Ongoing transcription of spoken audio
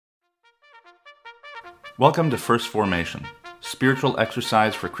Welcome to First Formation, spiritual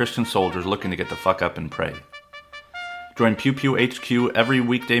exercise for Christian soldiers looking to get the fuck up and pray. Join Pew Pew HQ every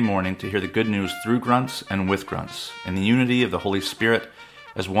weekday morning to hear the good news through grunts and with grunts, in the unity of the Holy Spirit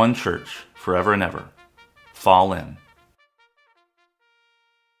as one church, forever and ever. Fall in.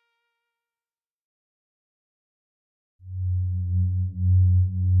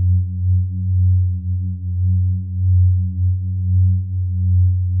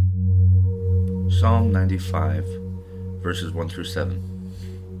 Psalm 95, verses 1 through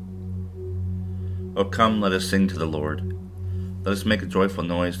 7. O come, let us sing to the Lord. Let us make a joyful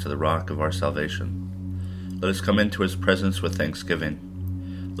noise to the rock of our salvation. Let us come into his presence with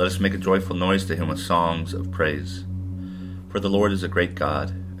thanksgiving. Let us make a joyful noise to him with songs of praise. For the Lord is a great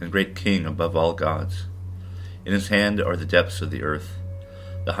God, and great King above all gods. In his hand are the depths of the earth.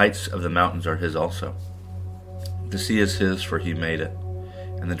 The heights of the mountains are his also. The sea is his, for he made it,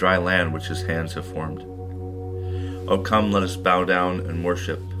 and the dry land which his hands have formed. O come, let us bow down and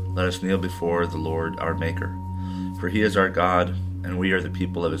worship. Let us kneel before the Lord our Maker. For he is our God, and we are the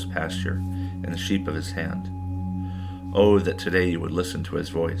people of his pasture, and the sheep of his hand. Oh, that today you would listen to his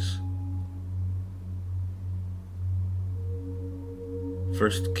voice.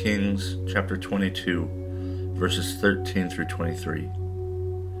 1 Kings chapter 22, verses 13 through 23.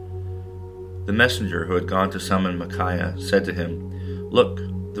 The messenger who had gone to summon Micaiah said to him, Look,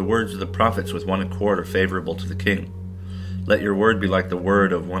 the words of the prophets with one accord are favorable to the king. Let your word be like the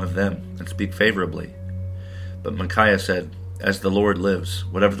word of one of them, and speak favorably. But Micaiah said, As the Lord lives,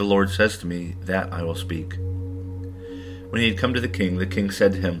 whatever the Lord says to me, that I will speak. When he had come to the king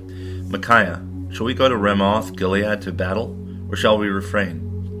said to him, Micaiah, shall we go to Ramoth Gilead to battle, or shall we refrain?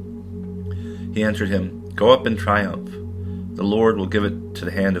 He answered him, Go up in triumph. The Lord will give it to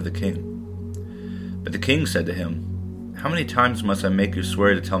the hand of the king. But the king said to him, How many times must I make you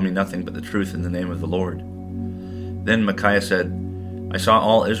swear to tell me nothing but the truth in the name of the Lord? Then Micaiah said, I saw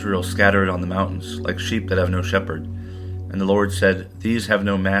all Israel scattered on the mountains, like sheep that have no shepherd. And the Lord said, These have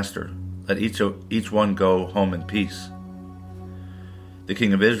no master. Let each one go home in peace. The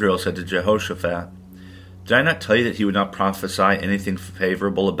king of Israel said to Jehoshaphat, Did I not tell you that he would not prophesy anything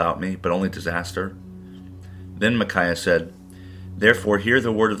favorable about me, but only disaster? Then Micaiah said, Therefore hear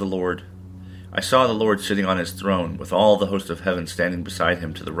the word of the Lord. I saw the Lord sitting on his throne, with all the host of heaven standing beside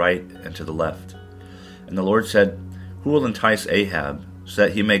him to the right and to the left. And the Lord said, Who will entice Ahab, so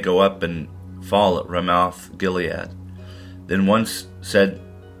that he may go up and fall at Ramoth Gilead? Then one said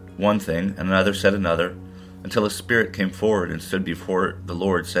one thing, and another said another, until a spirit came forward and stood before the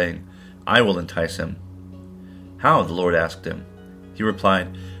Lord, saying, I will entice him. How? The Lord asked him. He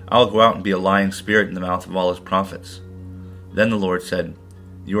replied, I will go out and be a lying spirit in the mouth of all his prophets. Then the Lord said,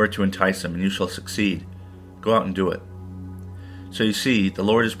 You are to entice him, and you shall succeed. Go out and do it. So you see, the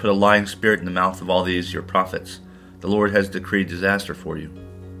Lord has put a lying spirit in the mouth of all these your prophets. The Lord has decreed disaster for you.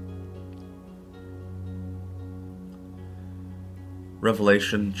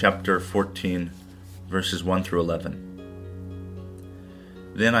 Revelation chapter 14, verses 1 through 11.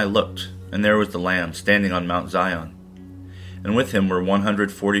 Then I looked, and there was the Lamb standing on Mount Zion, and with him were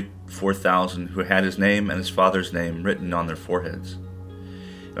 144,000 who had his name and his Father's name written on their foreheads.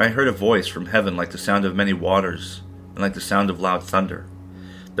 And I heard a voice from heaven like the sound of many waters, and like the sound of loud thunder.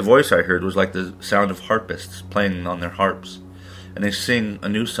 The voice I heard was like the sound of harpists playing on their harps, and they sing a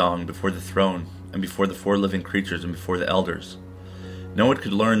new song before the throne, and before the four living creatures, and before the elders. No one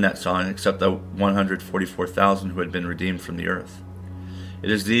could learn that song except the 144,000 who had been redeemed from the earth.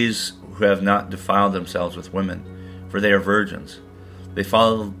 It is these who have not defiled themselves with women, for they are virgins. They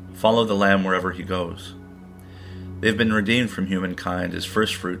follow the Lamb wherever he goes. They have been redeemed from humankind as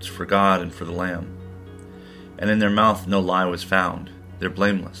firstfruits for God and for the Lamb. And in their mouth no lie was found. They're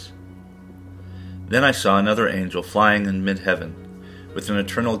blameless. Then I saw another angel flying in mid-heaven, with an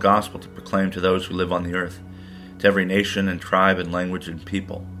eternal gospel to proclaim to those who live on the earth, to every nation and tribe and language and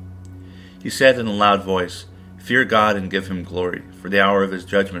people. He said in a loud voice, Fear God and give him glory, for the hour of his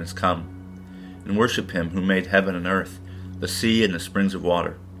judgment is come, and worship him who made heaven and earth, the sea and the springs of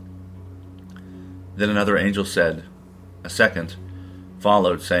water. Then another angel said, a second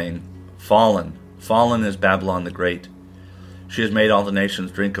followed, saying, Fallen, fallen is Babylon the Great. She has made all the nations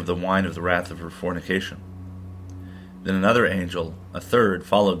drink of the wine of the wrath of her fornication. Then another angel, a third,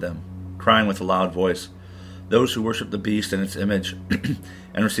 followed them, crying with a loud voice, Those who worship the beast and its image,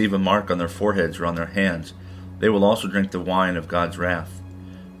 and receive a mark on their foreheads or on their hands, they will also drink the wine of God's wrath,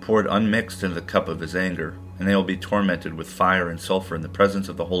 poured unmixed into the cup of his anger, and they will be tormented with fire and sulfur in the presence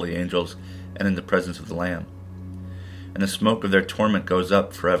of the holy angels and in the presence of the Lamb. And the smoke of their torment goes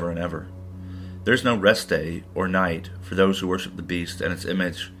up forever and ever. There is no rest day or night for those who worship the beast and its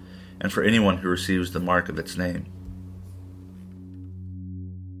image and for anyone who receives the mark of its name.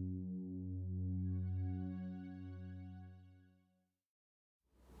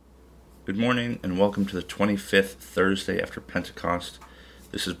 Good morning and welcome to the 25th Thursday after Pentecost.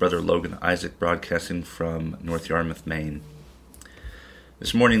 This is Brother Logan Isaac broadcasting from North Yarmouth, Maine.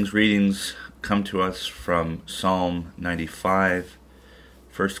 This morning's readings come to us from Psalm 95,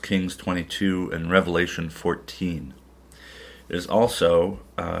 1 Kings 22, and Revelation 14. It is also,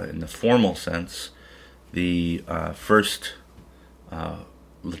 in the formal sense, the first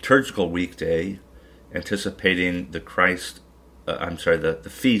liturgical weekday anticipating the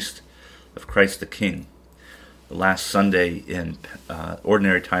feast of Christ the King. The last Sunday in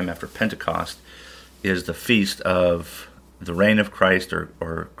ordinary time after Pentecost is the feast of the reign of Christ,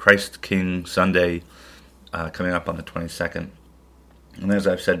 or Christ King Sunday, coming up on the 22nd. And as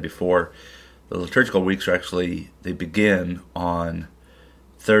I've said before, the liturgical weeks they begin on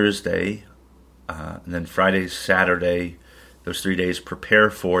Thursday, and then Friday, Saturday, those 3 days prepare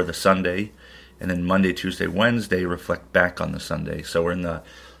for the Sunday, and then Monday, Tuesday, Wednesday reflect back on the Sunday. So we're in the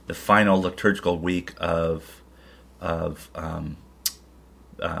final liturgical week of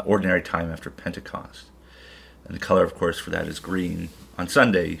ordinary time after Pentecost. And the color, of course, for that is green. On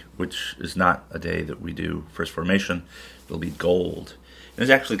Sunday, which is not a day that we do First Formation, it'll be gold. It's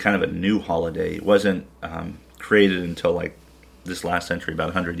actually kind of a new holiday. It wasn't created until like this last century, about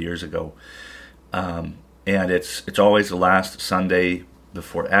 100 years ago. And it's always the last Sunday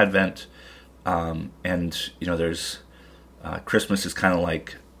before Advent. And there's Christmas is kind of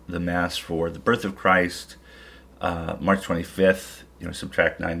like the Mass for the birth of Christ. March 25th,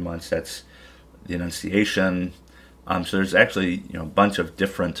 subtract 9 months, that's the Annunciation. So there's actually a bunch of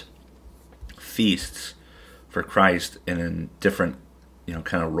different feasts for Christ in different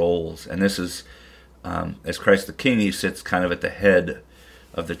kind of roles. And this is, as Christ the King, he sits kind of at the head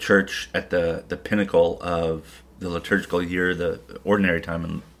of the church, at the pinnacle of the liturgical year, the ordinary time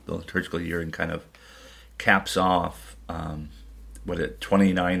in the liturgical year, and kind of caps off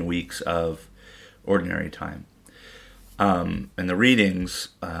 29 weeks of ordinary time. And the readings,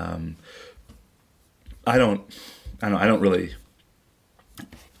 I don't really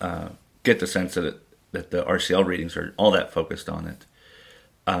get the sense that the RCL readings are all that focused on it.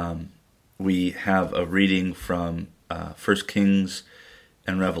 We have a reading from 1 Kings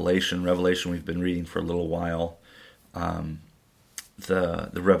and Revelation. Revelation we've been reading for a little while. The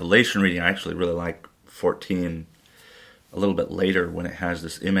Revelation reading, I actually really like 14 a little bit later, when it has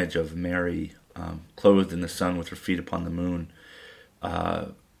this image of Mary clothed in the sun with her feet upon the moon,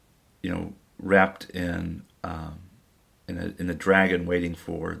 wrapped in the dragon, waiting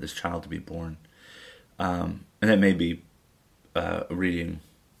for this child to be born. And that may be a reading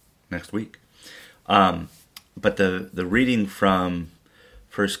next week. But the reading from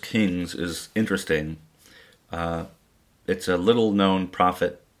 1 Kings is interesting. It's a little known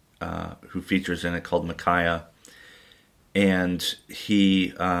prophet who features in it called Micaiah. And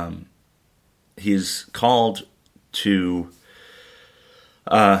he's called to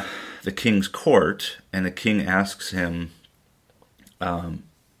the king's court, and the king asks him,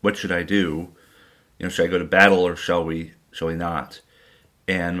 what should I do? Should I go to battle, or shall we not?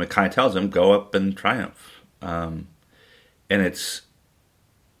 And Micaiah tells him, go up and triumph. And it's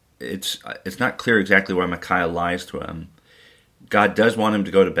not clear exactly why Micaiah lies to him. God does want him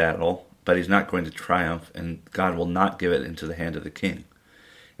to go to battle, but he's not going to triumph, and God will not give it into the hand of the king.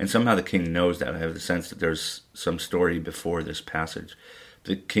 And somehow the king knows that. I have the sense that there's some story before this passage.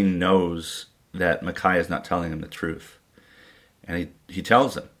 The king knows that Micaiah is not telling him the truth. And he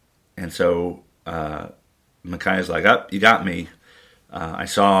tells him. And so Micaiah's like, you got me. I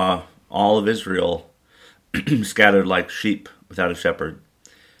saw all of Israel scattered like sheep without a shepherd.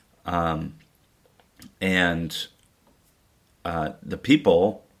 And the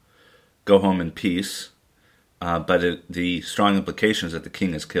people go home in peace, but the strong implication is that the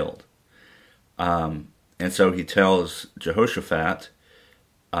king is killed. And so he tells Jehoshaphat,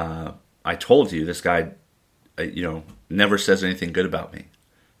 I told you, this guy, never says anything good about me.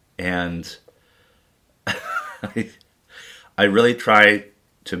 And I really try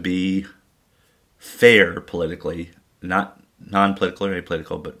to be fair politically, not non-political or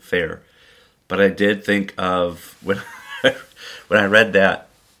apolitical, but fair. But I did think of, when I read that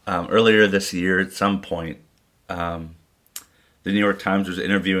earlier this year at some point, the New York Times was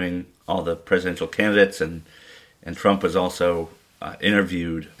interviewing all the presidential candidates, and Trump was also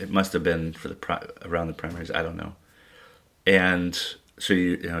interviewed. It must have been for around the primaries, I don't know. And so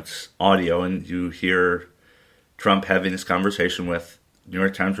it's audio, and you hear Trump having this conversation with New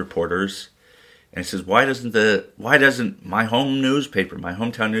York Times reporters, And he says, why doesn't my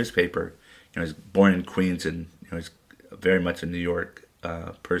hometown newspaper, he's born in Queens and he's very much a New York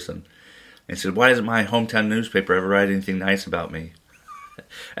person. And he said, why doesn't my hometown newspaper ever write anything nice about me?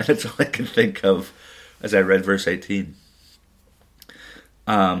 And that's all I can think of as I read verse 18.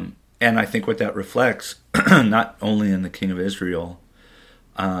 And I think what that reflects, not only in the king of Israel,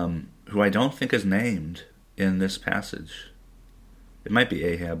 who I don't think is named in this passage. It might be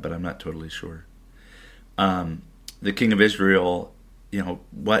Ahab, but I'm not totally sure. The king of Israel,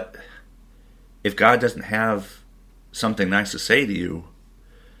 what if God doesn't have something nice to say to you,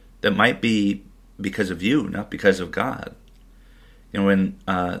 that might be because of you, not because of God. When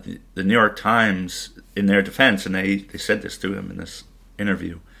the New York Times, in their defense, and they said this to him in this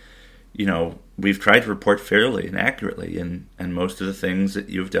interview, we've tried to report fairly and accurately, and most of the things that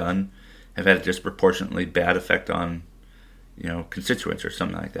you've done have had a disproportionately bad effect on, constituents or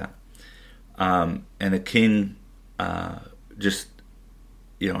something like that. And the king just,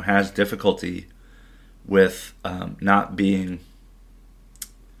 has difficulty with not being,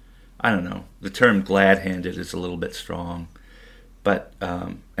 I don't know, the term glad-handed is a little bit strong, but,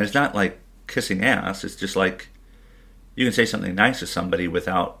 and it's not like kissing ass, it's just like, you can say something nice to somebody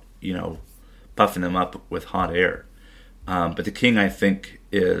without, puffing them up with hot air. But the king, I think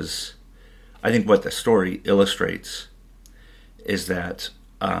what the story illustrates is that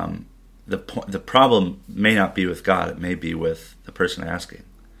the problem may not be with God, it may be with the person asking.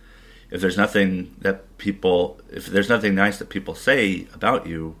 If there's nothing nice that people say about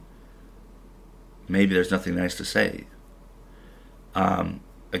you, maybe there's nothing nice to say.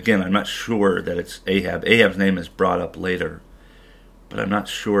 Again, I'm not sure that it's Ahab. Ahab's name is brought up later, but I'm not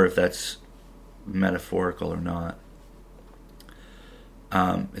sure if that's metaphorical or not.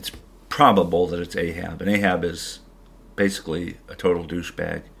 It's probable that it's Ahab, and Ahab is basically a total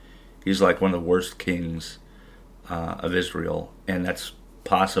douchebag. He's like one of the worst kings of Israel, and that's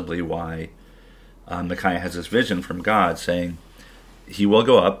possibly why Micaiah has this vision from God saying he will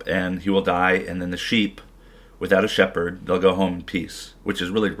go up and he will die, and then the sheep, without a shepherd, they'll go home in peace, which is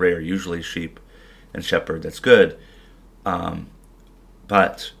really rare. Usually sheep and shepherd, that's good.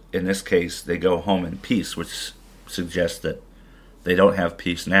 But in this case, they go home in peace, which suggests that they don't have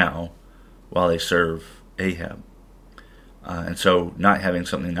peace now while they serve Ahab. And so not having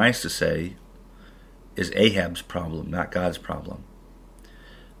something nice to say is Ahab's problem, not God's problem.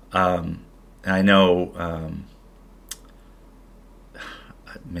 And I know,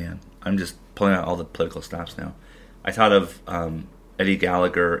 I'm just pulling out all the political stops now. I thought of Eddie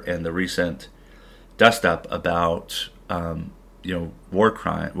Gallagher and the recent dust-up about, war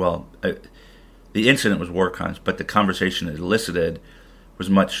crime. Well, the incident was war crimes, but the conversation it elicited was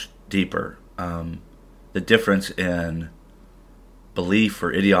much deeper. The difference in belief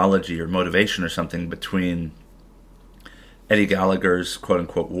or ideology or motivation or something between Eddie Gallagher's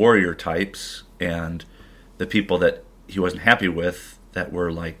quote-unquote warrior types and the people that he wasn't happy with that were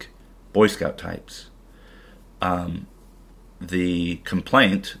like Boy Scout types. The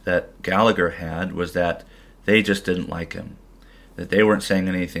complaint that Gallagher had was that they just didn't like him, that they weren't saying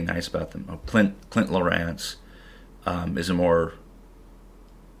anything nice about them. Clint Lawrence is a more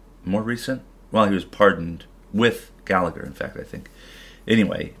recent. Well, he was pardoned with Gallagher, in fact, I think.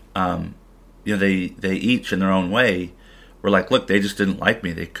 Anyway, they each in their own way were like, look, they just didn't like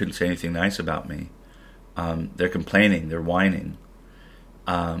me. They couldn't say anything nice about me. They're complaining, they're whining.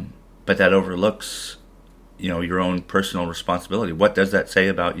 But that overlooks, your own personal responsibility. What does that say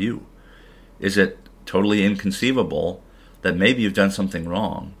about you? Is it totally inconceivable that maybe you've done something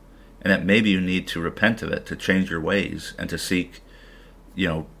wrong and that maybe you need to repent of it, to change your ways, and to seek,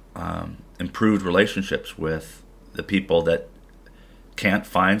 improved relationships with the people that can't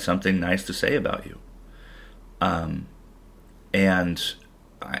find something nice to say about you?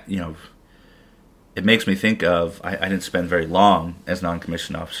 It makes me think of, I didn't spend very long as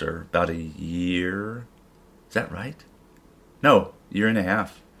non-commissioned officer, about a year. Is that right? No, year and a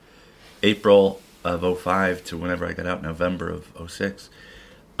half. April of 2005 to whenever I got out, November of 2006.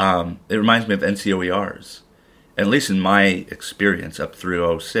 It reminds me of NCOERs. And at least in my experience up through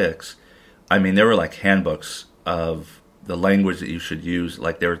 2006, there were like handbooks of the language that you should use.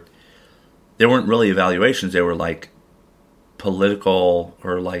 Like they weren't really evaluations. They were like political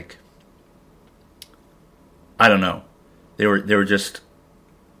or like, I don't know. They were, I don't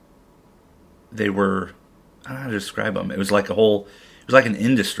know how to describe them. It was like an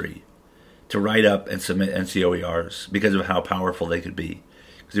industry to write up and submit NCOERs because of how powerful they could be.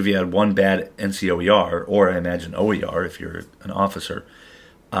 Because if you had one bad NCOER, or I imagine OER if you're an officer,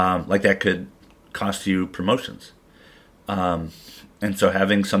 like that could cost you promotions. And so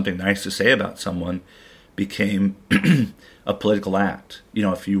having something nice to say about someone became a political act.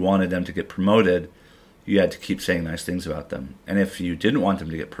 If you wanted them to get promoted, you had to keep saying nice things about them. And if you didn't want them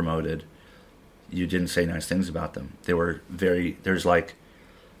to get promoted, you didn't say nice things about them.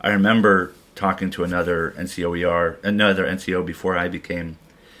 I remember talking to another NCO before I became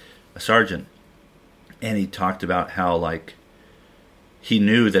a sergeant, and he talked about how he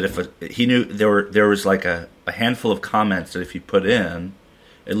knew that there was a handful of comments that if you put in,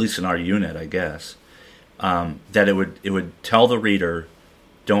 at least in our unit, I guess, that it would tell the reader,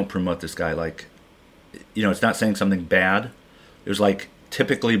 don't promote this guy. It's not saying something bad. It was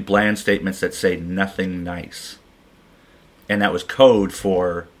typically bland statements that say nothing nice, and that was code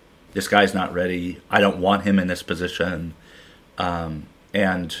for this guy's not ready. I don't want him in this position, and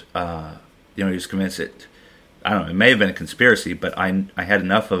he was convinced it. I don't know. It may have been a conspiracy, but I had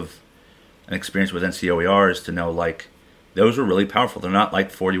enough of an experience with NCOERs to know those were really powerful. They're not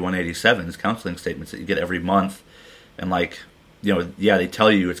like 4187s, counseling statements that you get every month, and they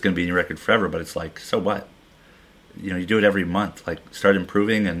tell you it's going to be in your record forever, but it's so what? You do it every month. Start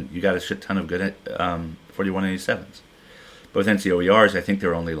improving, and you got a shit ton of good 4187s. But with NCOERs, I think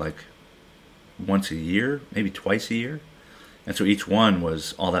they're only once a year, maybe twice a year, and so each one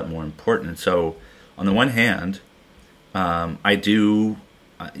was all that more important. And so, on the one hand, I do,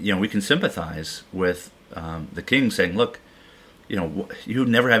 we can sympathize with the king saying, "Look, you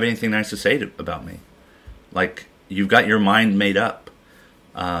never have anything nice to say about me. You've got your mind made up."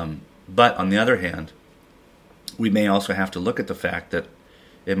 But on the other hand, we may also have to look at the fact that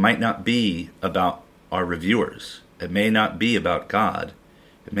it might not be about our reviewers. It may not be about God.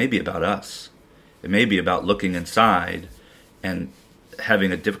 It may be about us. It may be about looking inside and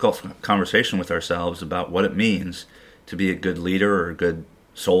having a difficult conversation with ourselves about what it means to be a good leader or a good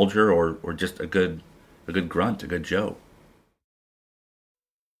soldier or just a good grunt, a good Joe.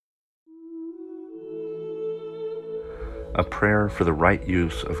 A prayer for the right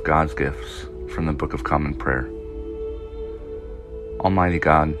use of God's gifts from the Book of Common Prayer. Almighty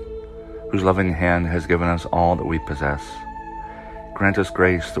God, whose loving hand has given us all that we possess, grant us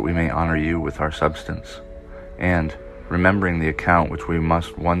grace that we may honor you with our substance, and, remembering the account which we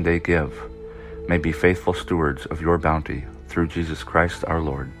must one day give, may be faithful stewards of your bounty through Jesus Christ our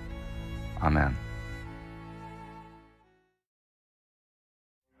Lord. Amen.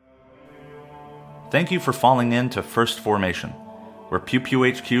 Thank you for falling in to First Formation, where Pew Pew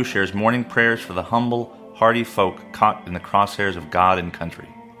HQ shares morning prayers for the humble, hardy folk caught in the crosshairs of God and country.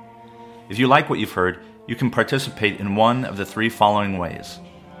 If you like what you've heard, you can participate in one of the three following ways.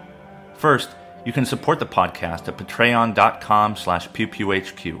 First, you can support the podcast at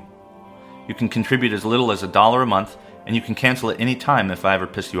patreon.com/pewpewhq. You can contribute as little as $1 a month, and you can cancel at any time if I ever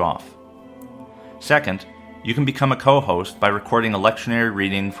piss you off. Second, you can become a co-host by recording a lectionary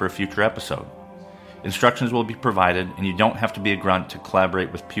reading for a future episode. Instructions will be provided, and you don't have to be a grunt to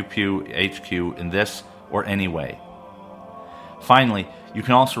collaborate with Pew Pew HQ in this or any way. Finally, you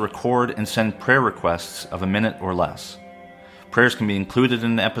can also record and send prayer requests of a minute or less. Prayers can be included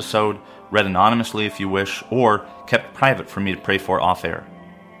in the episode, read anonymously if you wish, or kept private for me to pray for off-air.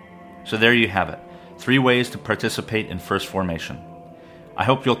 So there you have it, 3 ways to participate in First Formation. I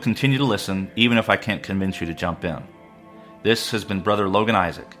hope you'll continue to listen, even if I can't convince you to jump in. This has been Brother Logan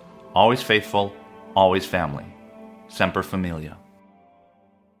Isaac, always faithful, always family. Semper Familia.